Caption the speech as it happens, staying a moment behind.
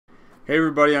Hey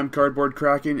everybody, I'm Cardboard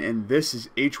Kraken, and this is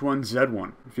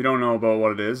H1Z1. If you don't know about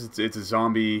what it is, it's a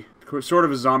zombie, sort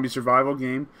of a zombie survival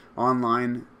game,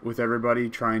 online with everybody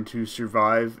trying to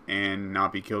survive and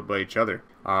not be killed by each other.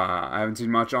 I haven't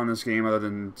seen much on this game other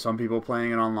than some people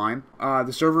playing it online.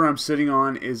 The server I'm sitting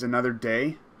on is Another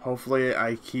Day. Hopefully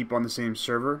I keep on the same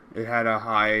server. It had a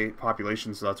high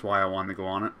population, so that's why I wanted to go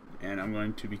on it. And I'm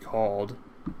going to be called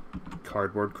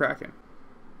Cardboard Kraken.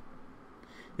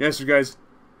 Yes, you guys,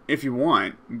 if you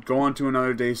want, go on to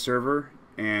Another Day server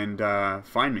and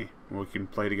find me. We can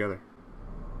play together.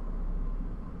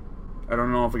 I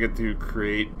don't know if I get to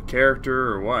create a character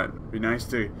or what. It'd be nice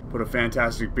to put a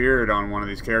fantastic beard on one of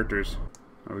these characters.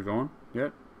 Are we going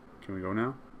yet? Can we go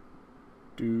now?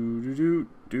 Do do do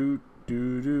do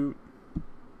do do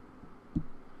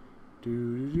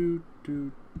do do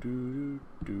do do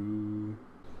do.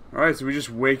 Alright, so we just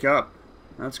wake up.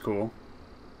 That's cool.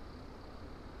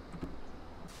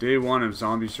 Day 1 of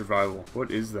zombie survival. What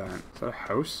is that? Is that a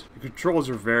house? The controls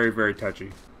are very, very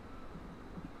touchy.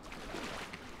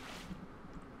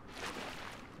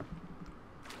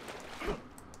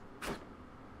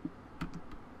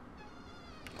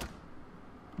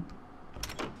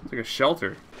 It's like a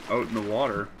shelter out in the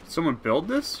water. Did someone build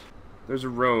this? There's a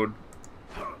road.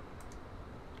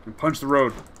 And punch the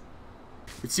road.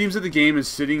 It seems that the game is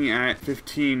sitting at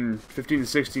 15 to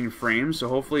 16 frames, so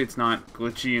hopefully it's not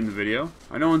glitchy in the video.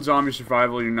 I know in zombie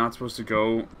survival you're not supposed to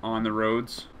go on the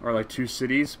roads, or like to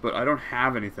cities, but I don't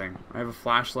have anything. I have a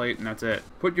flashlight and that's it.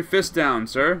 Put your fist down,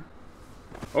 sir.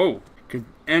 Oh, can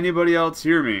anybody else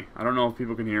hear me? I don't know if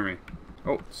people can hear me.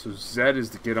 Oh, so Z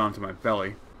is to get onto my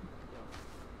belly.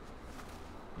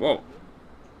 Whoa.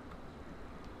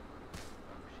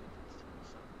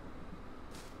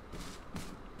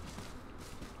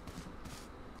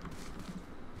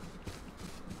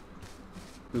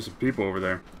 There's some people over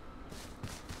there.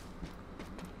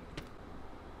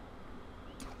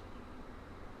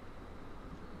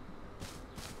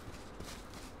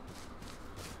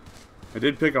 I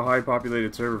did pick a high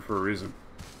populated server for a reason.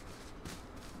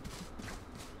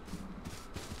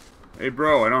 Hey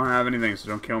bro, I don't have anything, so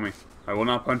don't kill me. I will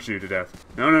not punch you to death.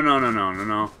 No, no, no, no, no, no,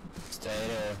 no. Stay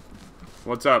there.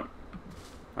 What's up?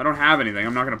 I don't have anything,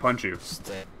 I'm not gonna punch you.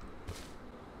 Stay.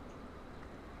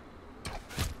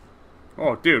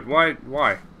 Oh, dude, why?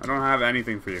 Why? I don't have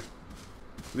anything for you.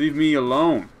 Leave me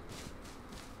alone.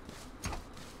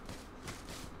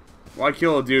 Why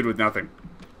kill a dude with nothing?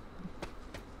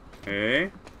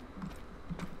 Hey?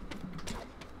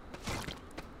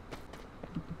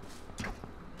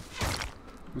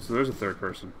 So there's a third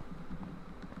person.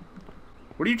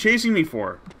 What are you chasing me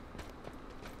for?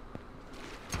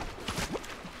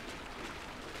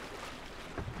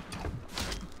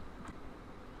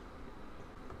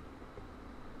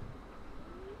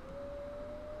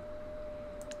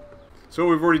 So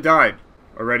we've already died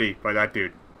already by that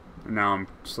dude. And now I'm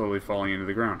slowly falling into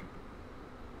the ground.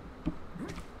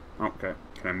 Okay.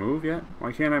 Can I move yet?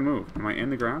 Why can't I move? Am I in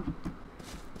the ground?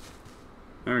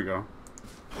 There we go.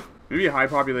 Maybe a high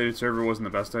populated server wasn't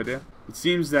the best idea. It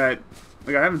seems that,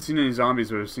 like, I haven't seen any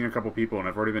zombies, but I've seen a couple people and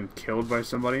I've already been killed by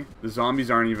somebody. The zombies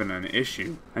aren't even an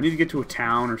issue. I need to get to a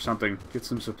town or something, get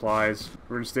some supplies.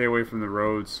 We're gonna stay away from the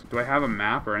roads. Do I have a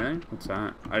map or anything? What's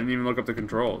that? I didn't even look up the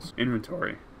controls.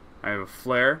 Inventory. I have a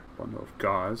flare, bundle of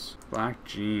gauze, black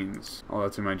jeans. Oh,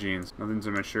 that's in my jeans. Nothing's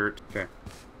in my shirt. Okay.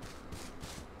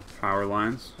 Power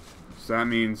lines. So that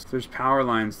means if there's power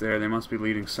lines there, they must be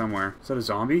leading somewhere. Is that a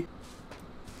zombie?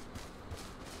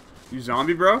 You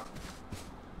zombie, bro?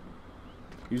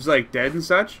 He's like dead and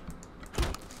such?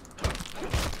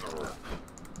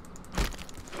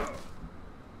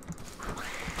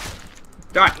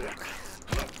 Die!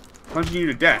 Punching you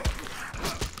to death.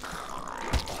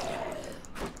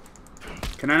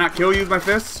 Can I not kill you with my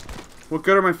fists? What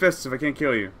good are my fists if I can't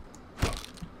kill you?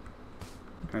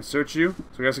 Can I search you?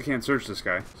 So I guess I can't search this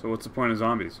guy. So what's the point of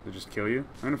zombies? They just kill you?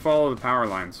 I'm gonna follow the power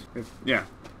lines. Yeah.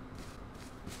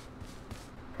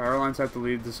 Power lines have to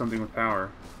lead to something with power.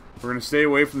 We're gonna stay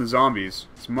away from the zombies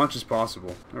as much as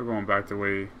possible. We're going back the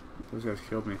way those guys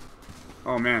killed me.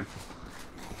 Oh man.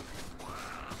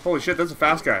 Holy shit, that's a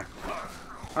fast guy.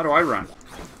 How do I run?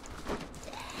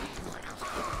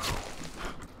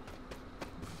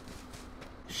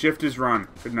 Shift is run.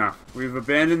 Good enough. We've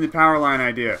abandoned the power line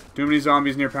idea. Too many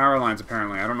zombies near power lines,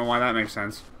 apparently. I don't know why that makes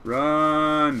sense.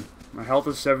 Run! My health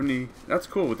is 70. That's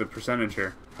cool with the percentage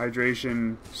here.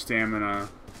 Hydration, stamina,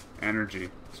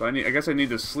 energy. So I guess I need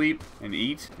to sleep and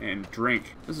eat and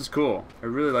drink. This is cool. I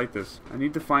really like this. I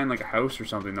need to find like a house or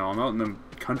something though. I'm out in the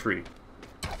country.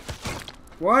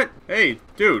 What? Hey,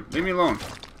 dude, leave me alone.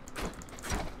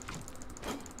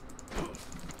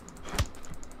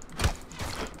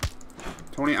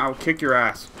 Tony, I will kick your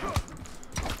ass.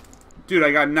 Dude,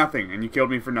 I got nothing, and you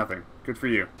killed me for nothing. Good for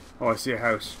you. Oh, I see a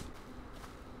house.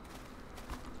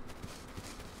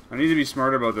 I need to be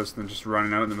smarter about this than just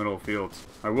running out in the middle of fields.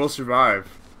 I will survive.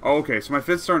 Oh, okay, so my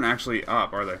fists aren't actually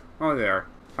up, are they? Oh, they are.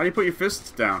 How do you put your fists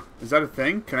down? Is that a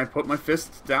thing? Can I put my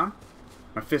fists down?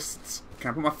 My fists. Can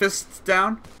I put my fists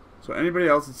down? So anybody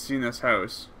else that's seen this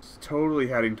house is totally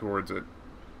heading towards it.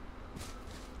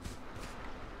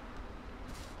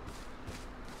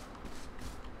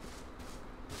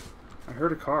 I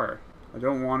heard a car. I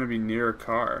don't want to be near a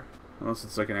car. Unless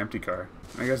it's like an empty car.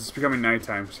 I guess it's becoming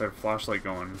nighttime because I have a flashlight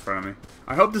going in front of me.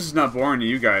 I hope this is not boring to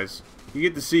you guys. You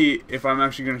get to see if I'm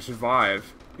actually going to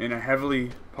survive in a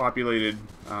heavily populated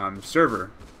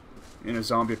server in a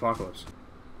zombie apocalypse.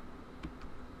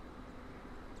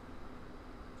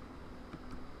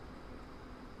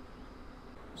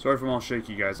 Sorry if I'm all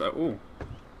shaky, guys. Ooh.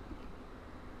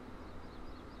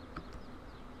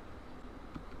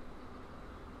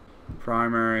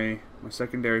 Primary. My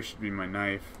secondary should be my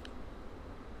knife.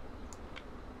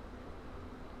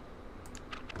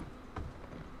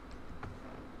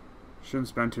 Shouldn't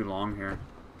spend too long here.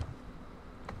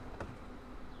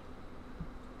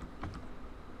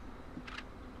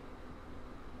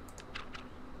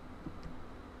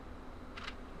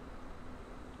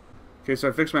 Okay, so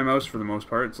I fixed my mouse for the most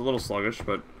part. It's a little sluggish,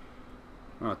 but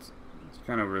oh, it's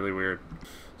kind of really weird.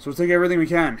 So we'll take everything we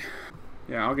can.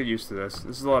 Yeah, I'll get used to this.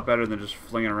 This is a lot better than just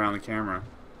flinging around the camera.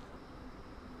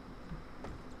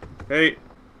 Hey!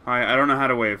 I don't know how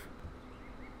to wave.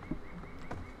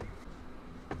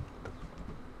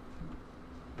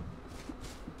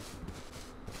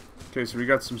 Okay, so we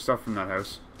got some stuff from that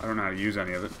house. I don't know how to use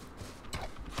any of it.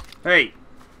 Hey!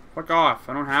 Fuck off!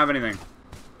 I don't have anything.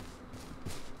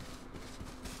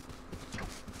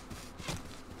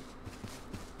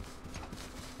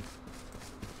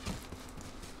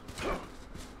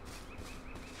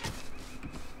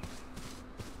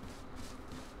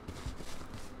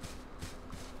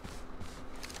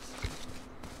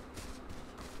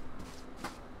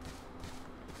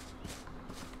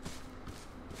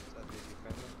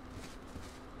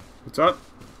 What's up?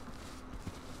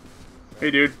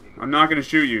 Hey dude, I'm not gonna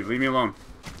shoot you. Leave me alone.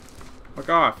 Fuck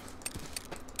off.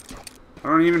 I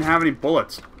don't even have any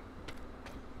bullets.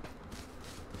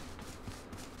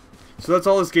 So that's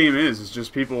all this game is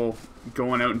just people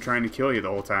going out and trying to kill you the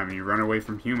whole time and you run away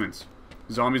from humans.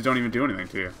 Zombies don't even do anything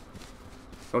to you.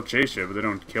 They'll chase you, but they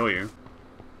don't kill you.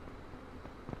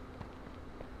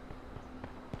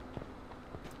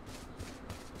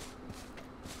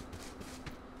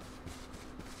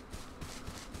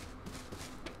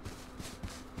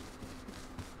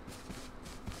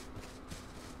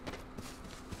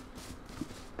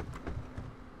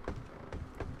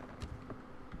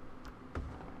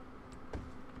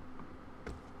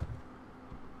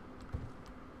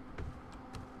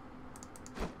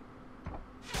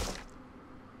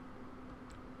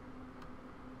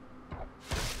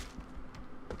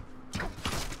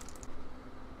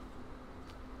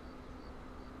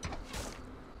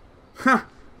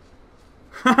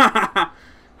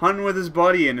 Hunting with his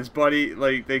buddy, and his buddy,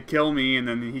 like, they kill me, and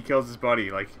then he kills his buddy.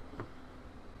 Like,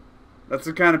 that's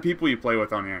the kind of people you play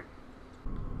with on here.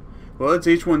 Well, it's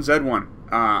H1Z1.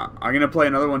 I'm gonna play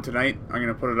another one tonight. I'm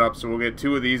gonna put it up, so we'll get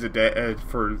 2 of these a day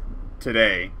for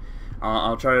today.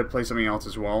 I'll try to play something else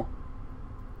as well.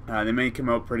 They may come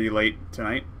out pretty late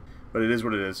tonight, but it is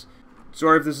what it is.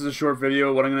 Sorry if this is a short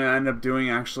video. What I'm gonna end up doing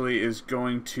actually is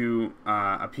going to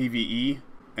a PvE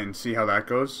and see how that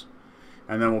goes.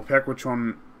 And then we'll pick which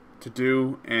one to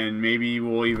do, and maybe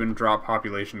we'll even drop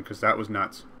population, because that was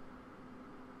nuts.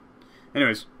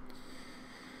 Anyways,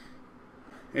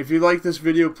 if you like this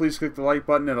video, please click the like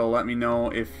button. It'll let me know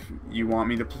if you want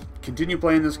me to continue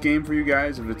playing this game for you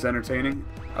guys, if it's entertaining.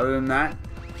 Other than that,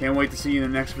 can't wait to see you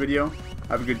in the next video.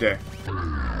 Have a good day.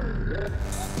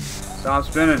 Stop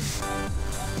spinning.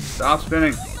 Stop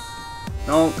spinning.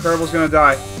 No, Kerbal's gonna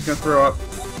die. He's gonna throw up.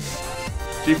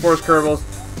 G-Force Kerbals.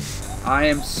 I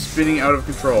am spinning out of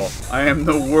control. I am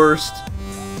the worst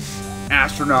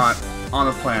astronaut on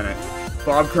the planet.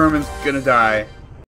 Bob Kerman's gonna die.